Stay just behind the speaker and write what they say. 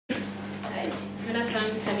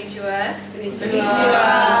Minasan, konnichiwa. Konnichiwa.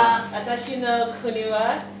 Watashi no kuni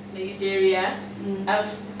wa Nigeria,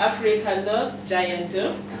 Africa no giant.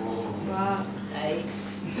 Wow. Hai.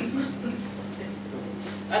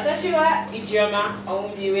 Watashi wa IJIEOMA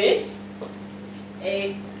ondiwe.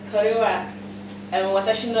 Kore wa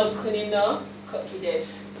watashi no kuni no koki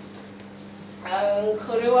desu.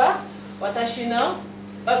 Kore wa watashi no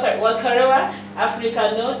kore wa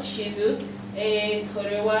Africa no chizu.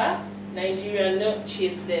 Kore wa Nigeria no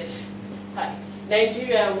cheese desu. Hai.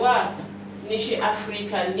 Nigeria wa Nishi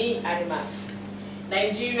Africa ni arimasu.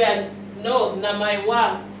 Nigeria no namae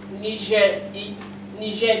wa Niger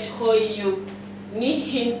toyu ni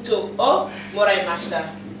hinto o moraimashita.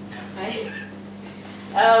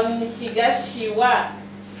 Higashi wa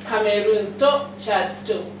Cameroon to Chad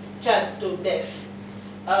desu.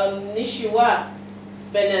 Nishi wa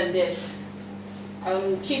Benin desu.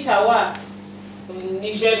 Kita wa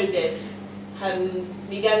Niger desu.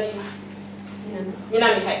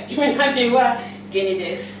 Minami wa Guinea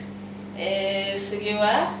desu. Sugi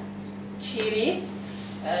wa Chile.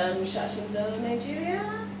 Nigeria.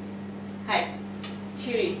 Hai.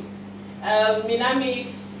 Chile.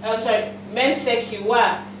 Menseki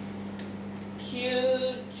wa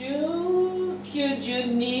Kyuju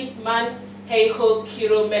ni man heiho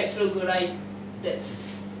kilometro gurai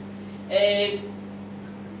desu.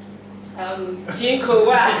 Ginko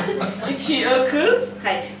wa Ichioku.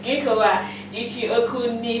 Hai. Ginko wa Ichioku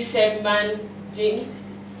ni senman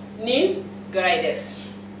nin gurai desu.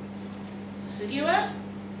 Sugi wa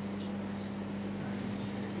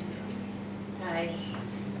Hai.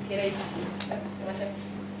 Kirei.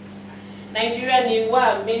 Nigeria ni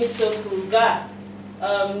wa minsoku ga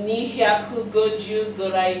ni hyaku goju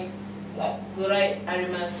gurai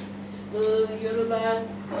arimasu. Yoruba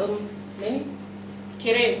nani?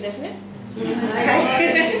 Kirei desu ne?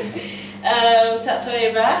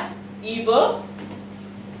 Tatoeba Igbo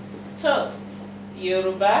to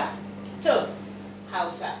Yoruba to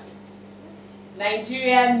Hausa.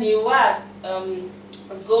 Nigeria ni wa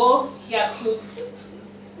go hyaku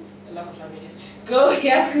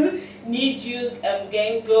niju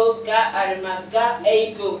gengo ga arimasu ga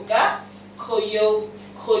eigo ga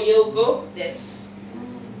koyogo desu.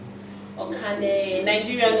 Okane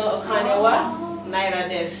Nigeria no okane wa naira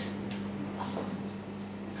desu.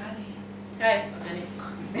 Hai, okane.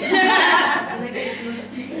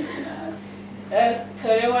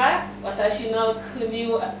 Kore wa watashi no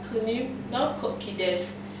kuni no koki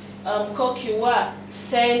desu. Koki wa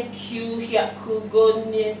senkyu hyaku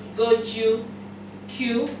goju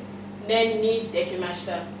kyu nen ni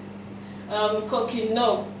dekimashita. Koki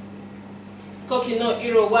no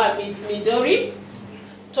iro wa midori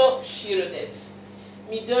to shiro desu.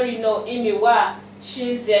 Midori no imi wa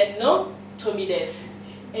shinzen no tomi desu.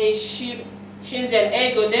 Shinzen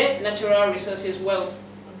ego de natural resources wealth.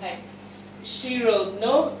 Okay. Shiro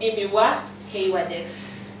no imi wa heiwa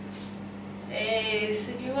desu.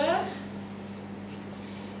 Sugi wa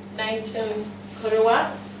kore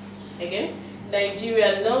wa again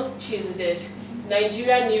Nigeria no cheese desu.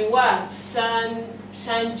 Nigeria ni wa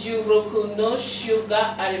sanju roku no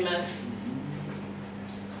shuga arimasu.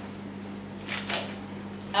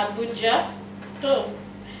 Abuja to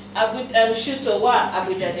shuto wa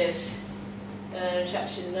Abuja desu.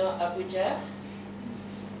 Shashi no Abuja.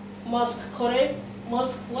 Mosque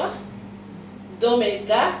wa Dome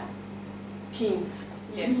ga King.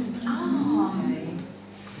 Yes. Oh.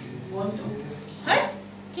 Hi.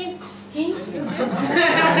 King.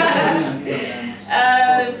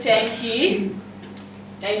 Tenki.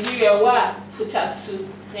 Nigeria wa Futatsu.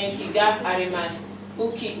 Tenki ga arimasu.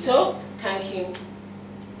 Uki to kankin.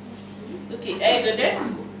 Uki ego de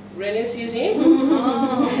rainy season.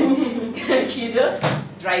 Kanki do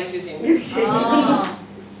dry season.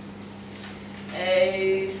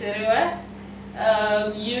 Serewa.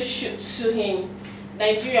 You should sue him.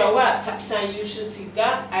 Nigeria wa taksan you should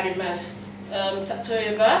ga arimasu.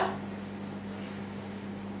 Tatoeba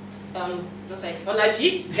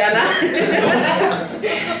Onaji Ghana.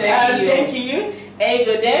 Thank you.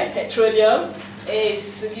 Ego de petroleum.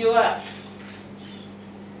 Sugi wa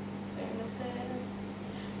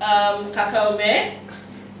Kakao me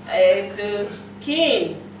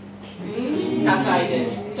kin takai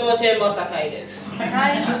desu. Totemo takai desu.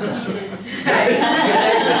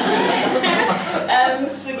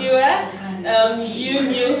 Sugi wa you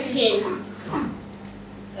knew him.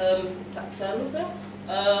 Taksanusa.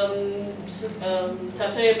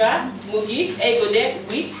 Tatoeba mugi ego de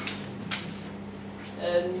wheat.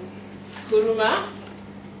 Kuruma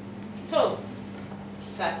to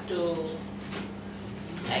sato.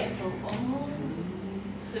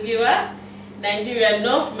 Sugi wa Nigeria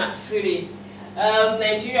no matsuri.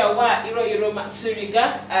 Nigeria wa iro matsuri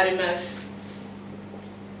ga arimasu.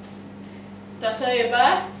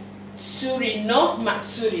 Tatoeba Tsuri no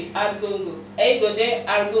Matsuri Argungu. Eigo de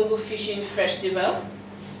Argungu Fishing Festival.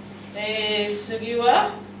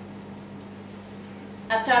 Sugiwa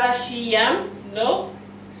Atarashi Yam no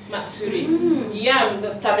Matsuri. Yam no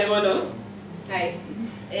tabemono. Hai.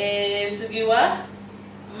 Sugiwa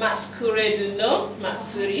Masquerade no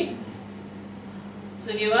Matsuri.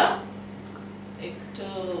 Sugiwa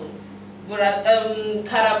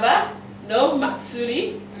Karaba no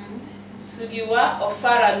Matsuri. Sugiwa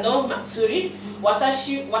Ofara no Matsuri.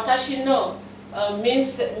 Watashi no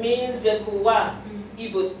means kuwa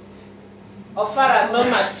Ibo. Ofara no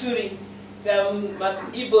Matsuri.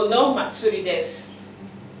 Ibo no Matsuri desu.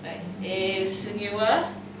 Sugiwa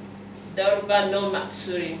Daruba no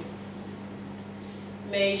Matsuri.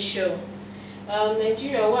 Meisho.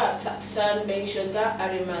 Nigeria wa taksan meisho ga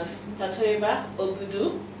arimasu. Tatoeba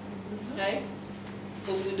Obudu. Right?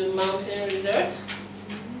 Obudu Mountain Resort.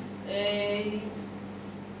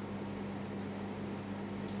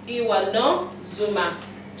 Iwa no Zuma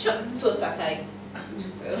Chotto Takai.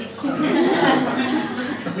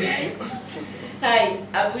 Hai,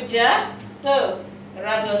 Abuja to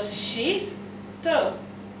Ragoshi to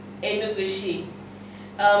Enugushi.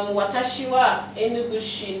 Watashi wa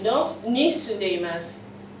Enugushi no ni sundeimasu.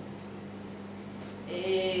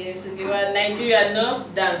 Sugiwa Nigeria no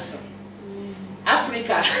dance.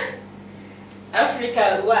 Africa.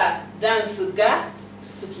 Africa wa dance ga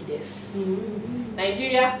suki desu.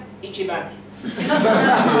 Nigeria ichiban.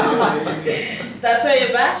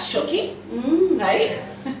 Tatoeba shoki. Hai.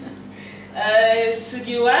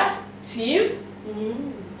 Sugiwa tiv.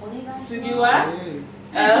 Sugiwa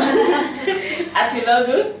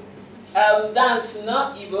atilogu. Dance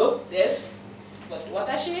no Igbo desu. But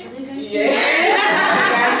watashi? Yeah.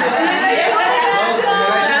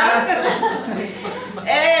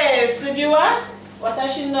 Sugiwa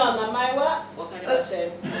watashi no namae wa wakarimasen.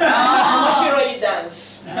 Moshiro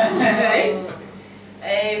dance.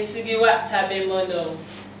 Sugiwa tabemono.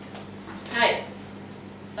 Hai.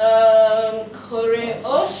 Kore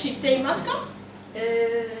o shiteimasu ka?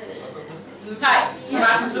 Hai.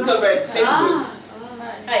 Mark Zuckerberg, Facebook.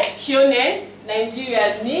 Hai. Kyonen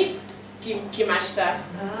Nigeria ni kimashita.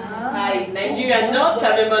 Hai. Nigeria no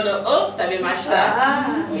tabemono o tabemashita.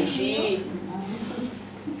 Oishii.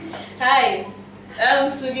 Hai.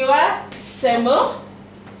 Sugiwa semo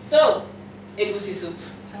to egusi soup.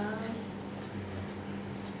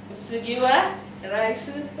 Sugiwa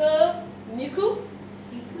rice to niku.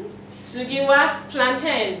 Sugiwa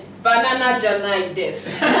plantain banana janai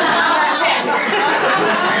desu.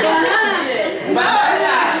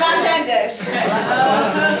 Plantain desu.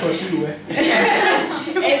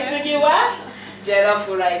 Sugiwa jollof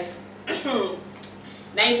rice.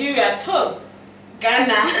 Nigeria to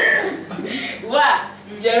Ghana wa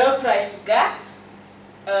jollof rice ga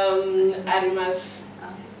arimasu.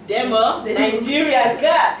 Demo Nigeria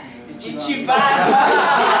ga ichiban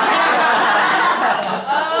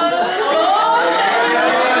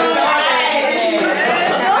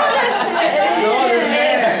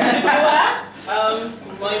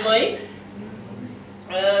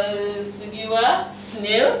Sugiwa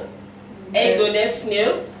snail. Ego de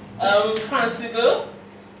snail. Fransugo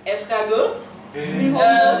escargot.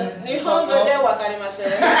 Nihongo de wakarimasu.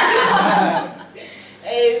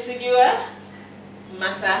 Sugiwa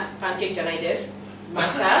masa pancake janai desu.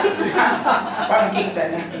 Masa pancake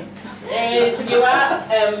janai. Sugiwa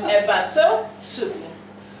ebato soup.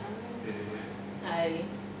 Hai.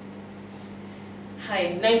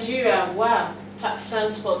 Nigeria wa taksan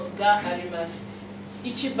sports ga arimasu.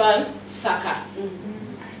 Ichiban soccer.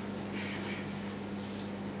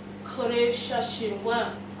 Kore shashin wa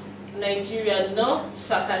Nigeria no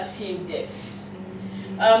soccer team desu.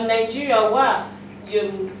 Nigeria wa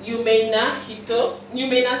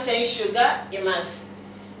yumeina senshu ga imasu.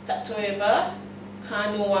 Tatoeba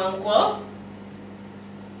Kanu Wangwo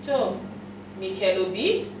to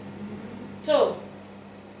Mikelobi to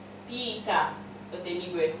Peter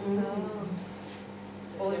Odenigwe.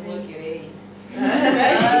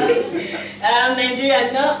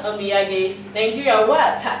 Nigeria no omiyage. Nigeria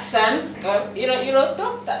wa taksan. Iro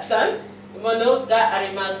to taksan. Mono ga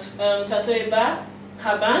arimasu. Tatoeba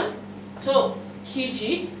kaban to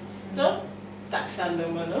kiji to taksan no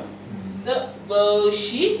mono. To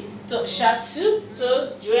boshi to shatsu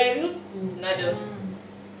to jewelry nado.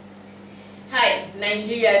 Hai,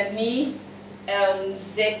 Nigeria ni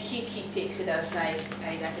zeki kite kudasai.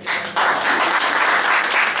 Arigatou.